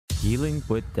Dealing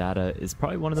with data is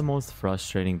probably one of the most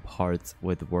frustrating parts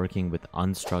with working with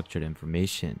unstructured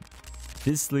information.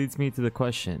 This leads me to the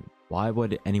question, why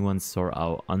would anyone sort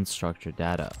out unstructured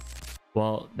data?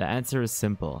 Well, the answer is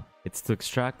simple. It's to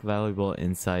extract valuable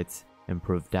insights,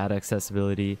 improve data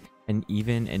accessibility, and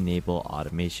even enable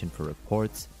automation for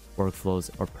reports, workflows,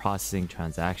 or processing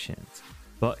transactions.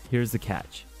 But here's the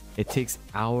catch. It takes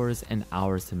hours and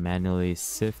hours to manually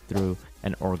sift through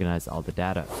and organize all the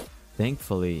data.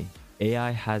 Thankfully,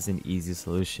 AI has an easy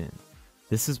solution.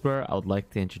 This is where I would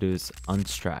like to introduce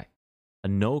Unstract, a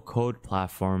no-code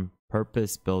platform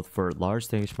purpose-built for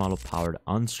large language model-powered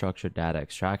unstructured data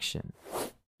extraction.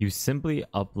 You simply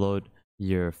upload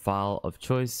your file of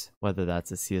choice, whether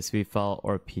that's a CSV file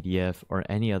or a PDF or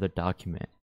any other document.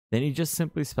 Then you just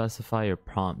simply specify your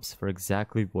prompts for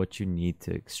exactly what you need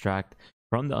to extract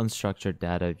from the unstructured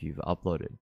data you've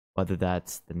uploaded, whether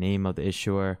that's the name of the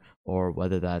issuer or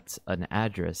whether that's an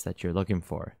address that you're looking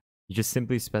for. You just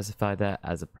simply specify that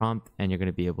as a prompt and you're going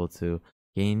to be able to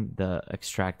gain the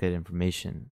extracted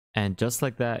information. And just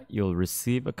like that, you'll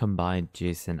receive a combined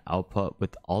JSON output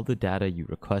with all the data you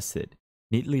requested,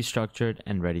 neatly structured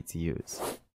and ready to use.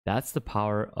 That's the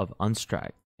power of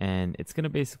Unstract, and it's going to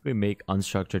basically make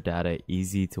unstructured data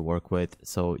easy to work with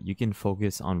so you can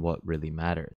focus on what really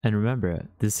matters. And remember,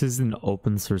 this is an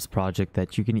open source project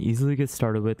that you can easily get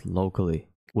started with locally.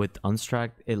 With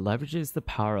Unstract, it leverages the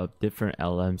power of different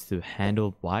LLMs to handle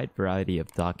a wide variety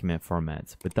of document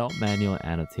formats without manual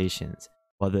annotations,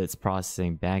 whether it's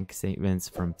processing bank statements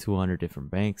from 200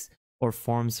 different banks or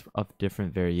forms of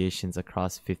different variations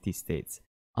across 50 states.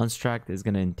 Unstract is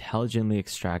going to intelligently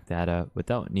extract data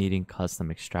without needing custom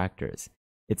extractors.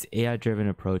 Its AI-driven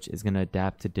approach is going to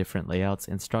adapt to different layouts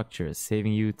and structures,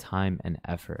 saving you time and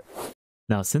effort.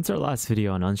 Now, since our last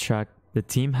video on Unstract, the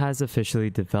team has officially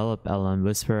developed LLM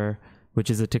Whisperer, which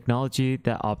is a technology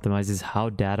that optimizes how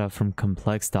data from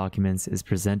complex documents is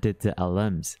presented to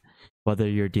LLMs, whether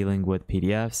you're dealing with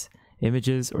PDFs,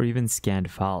 images, or even scanned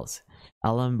files.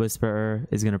 LLM Whisperer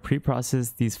is going to pre-process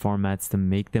these formats to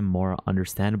make them more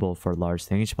understandable for large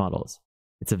language models.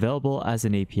 It's available as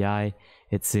an API,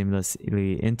 it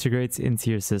seamlessly integrates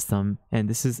into your system, and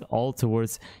this is all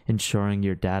towards ensuring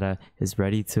your data is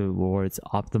ready towards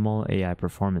optimal AI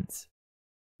performance.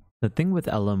 The thing with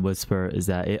LLM Whisperer is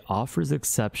that it offers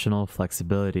exceptional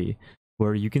flexibility,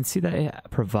 where you can see that it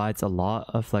provides a lot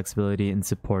of flexibility in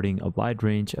supporting a wide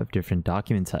range of different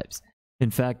document types. In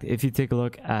fact, if you take a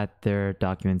look at their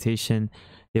documentation,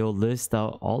 they will list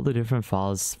out all the different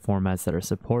files formats that are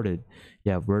supported.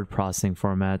 You have word processing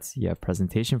formats, you have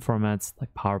presentation formats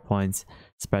like PowerPoints,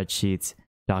 spreadsheets,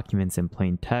 documents in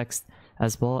plain text,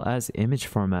 as well as image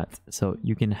formats. So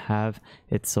you can have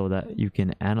it so that you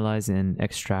can analyze and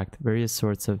extract various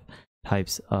sorts of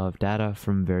types of data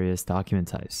from various document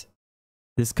types.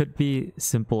 This could be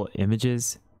simple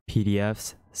images,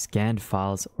 PDFs, scanned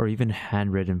files, or even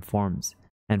handwritten forms.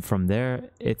 And from there,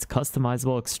 its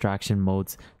customizable extraction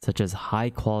modes such as high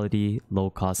quality, low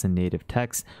cost, and native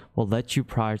text will let you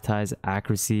prioritize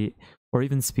accuracy or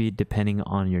even speed depending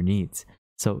on your needs.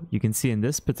 So you can see in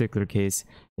this particular case,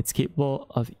 it's capable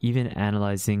of even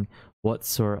analyzing what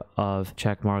sort of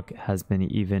checkmark has been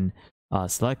even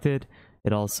selected.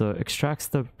 It also extracts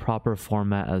the proper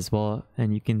format as well,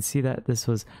 and you can see that this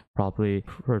was properly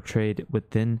portrayed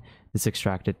within this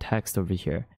extracted text over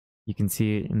here. You can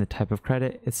see in the type of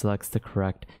credit, it selects the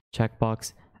correct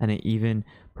checkbox, and it even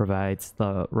provides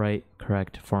the right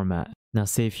correct format. Now,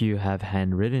 say if you have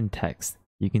handwritten text,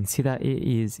 you can see that it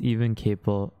is even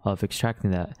capable of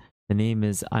extracting that. The name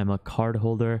is I'm a card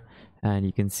holder, and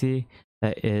you can see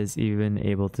that it is even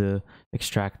able to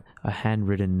extract a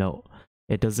handwritten note.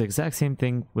 It does the exact same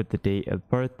thing with the date of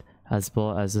birth, as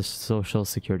well as the social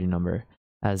security number,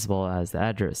 as well as the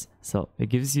address. So it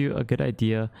gives you a good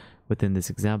idea within this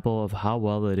example of how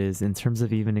well it is in terms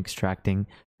of even extracting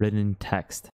written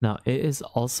text. Now, it is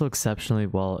also exceptionally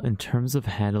well in terms of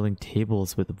handling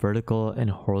tables with vertical and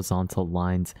horizontal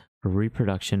lines for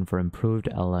reproduction for improved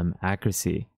LLM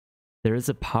accuracy. There is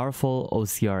a powerful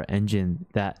OCR engine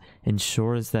that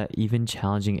ensures that even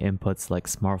challenging inputs like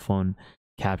smartphone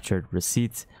captured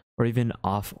receipts or even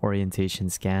off orientation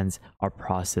scans are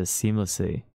processed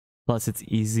seamlessly. Plus, its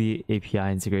easy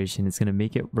API integration is going to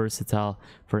make it versatile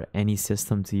for any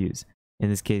system to use. In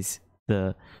this case,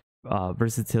 the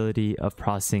versatility of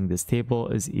processing this table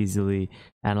is easily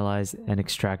analyzed and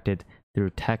extracted through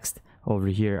text over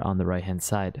here on the right hand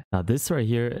side. Now, this right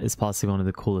here is possibly one of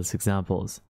the coolest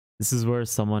examples. This is where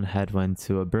someone had went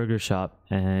to a burger shop,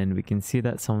 and we can see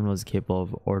that someone was capable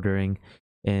of ordering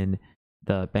in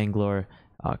the Bangalore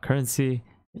currency.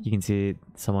 You can see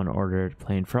someone ordered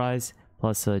plain fries,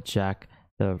 plus a Jack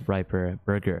the Ripper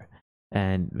burger.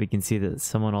 And we can see that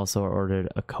someone also ordered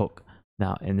a Coke.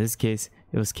 Now, in this case,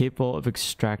 it was capable of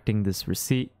extracting this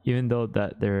receipt, even though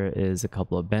that there is a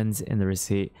couple of bends in the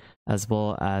receipt, as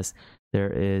well as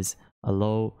there is a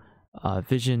low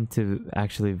vision to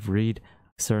actually read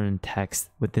certain text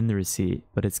within the receipt,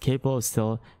 but it's capable of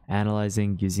still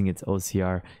analyzing using its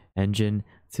OCR engine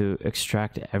to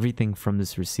extract everything from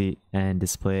this receipt and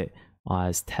display it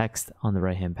as text on the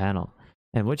right hand panel.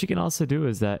 And what you can also do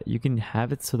is that you can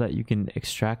have it so that you can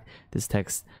extract this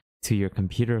text to your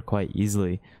computer quite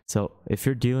easily. So if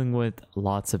you're dealing with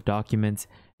lots of documents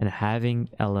and having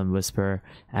LM Whisper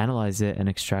analyze it and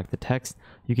extract the text,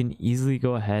 you can easily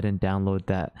go ahead and download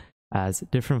that as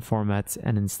different formats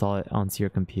and install it onto your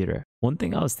computer. One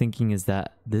thing I was thinking is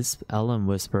that this LM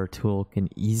Whisper tool can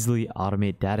easily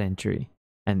automate data entry,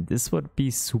 and this would be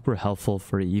super helpful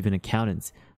for even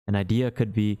accountants. An idea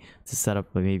could be to set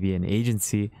up maybe an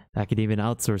agency that could even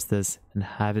outsource this and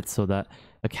have it so that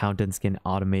accountants can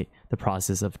automate the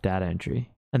process of data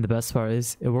entry. And the best part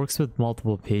is it works with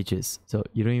multiple pages, so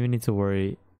you don't even need to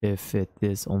worry if it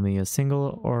is only a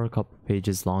single or a couple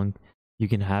pages long. You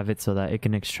can have it so that it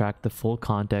can extract the full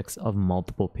context of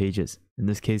multiple pages, in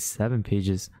this case 7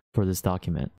 pages for this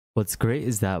document. What's great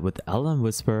is that with LM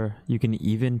Whisper, you can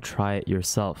even try it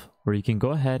yourself, where you can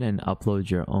go ahead and upload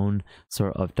your own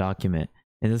sort of document.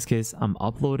 In this case, I'm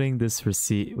uploading this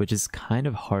receipt, which is kind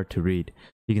of hard to read.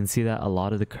 You can see that a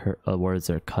lot of the words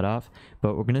are cut off,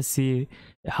 but we're going to see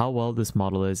how well this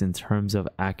model is in terms of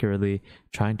accurately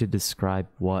trying to describe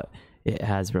what it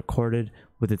has recorded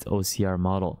with its OCR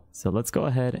model. So let's go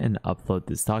ahead and upload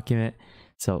this document.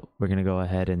 So we're going to go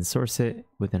ahead and source it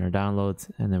within our downloads,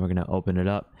 and then we're going to open it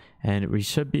up, and we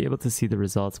should be able to see the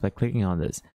results by clicking on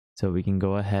this. So we can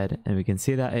go ahead and we can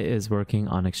see that it is working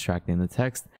on extracting the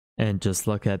text, and just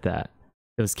look at that.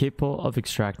 It was capable of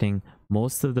extracting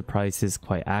most of the prices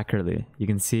quite accurately. You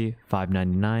can see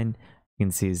 $5.99, you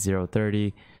can see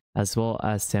 $0.30, as well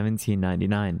as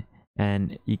 $17.99.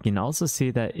 And you can also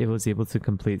see that it was able to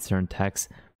complete certain text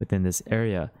within this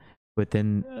area.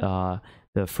 Within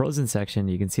the frozen section,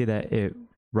 you can see that it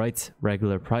writes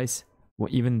regular price,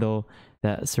 even though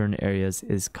that certain areas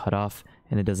is cut off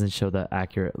and it doesn't show the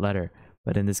accurate letter.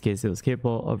 But in this case, it was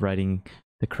capable of writing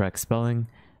the correct spelling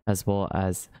as well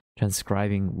as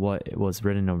transcribing what was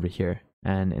written over here.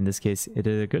 And in this case, it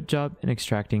did a good job in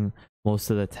extracting most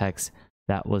of the text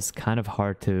that was kind of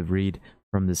hard to read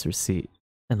from this receipt.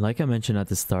 And like I mentioned at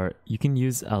the start, you can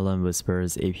use LM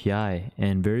Whisper's API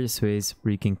in various ways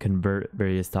where you can convert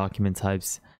various document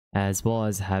types, as well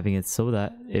as having it so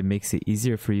that it makes it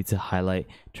easier for you to highlight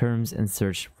terms and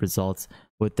search results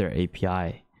with their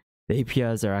API. The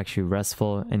APIs are actually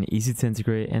RESTful and easy to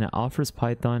integrate, and it offers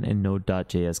Python and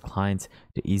Node.js clients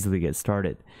to easily get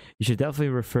started. You should definitely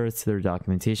refer to their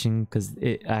documentation because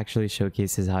it actually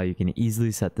showcases how you can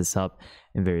easily set this up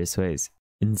in various ways.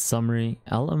 In summary,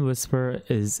 LM Whisper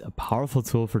is a powerful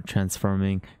tool for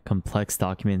transforming complex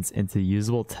documents into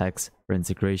usable text for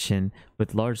integration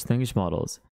with large language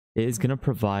models. It is going to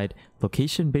provide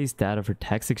location-based data for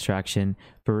text extraction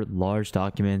for large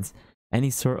documents, any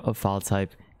sort of file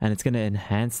type, and it's going to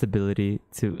enhance the ability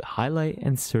to highlight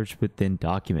and search within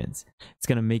documents. It's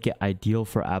going to make it ideal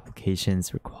for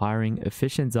applications requiring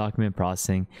efficient document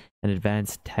processing and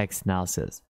advanced text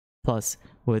analysis. Plus,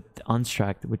 with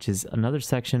Unstract, which is another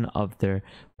section of their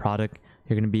product,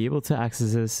 you're going to be able to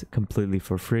access this completely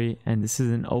for free, and this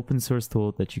is an open source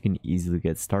tool that you can easily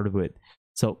get started with.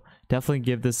 So definitely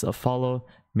give this a follow.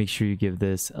 Make sure you give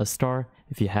this a star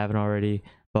if you haven't already.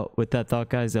 But with that thought,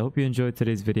 guys, I hope you enjoyed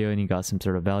today's video and you got some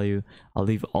sort of value. I'll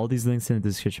leave all these links in the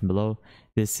description below.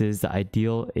 This is the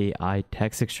ideal AI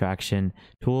text extraction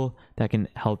tool that can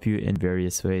help you in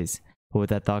various ways. But with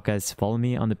that thought, guys, follow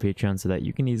me on the Patreon so that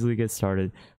you can easily get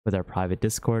started with our private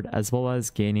Discord, as well as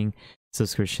gaining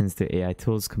subscriptions to AI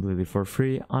tools completely for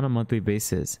free on a monthly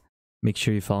basis. Make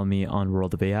sure you follow me on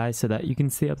World of AI so that you can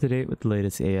stay up to date with the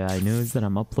latest AI news that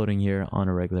I'm uploading here on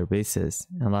a regular basis.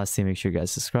 And lastly, make sure you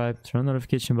guys subscribe, turn on the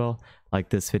notification bell, like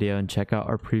this video, and check out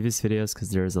our previous videos because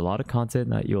there's a lot of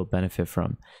content that you will benefit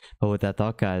from. But with that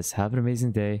thought, guys, have an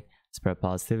amazing day, spread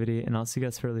positivity, and I'll see you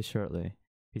guys fairly shortly.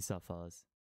 Peace out, fellas.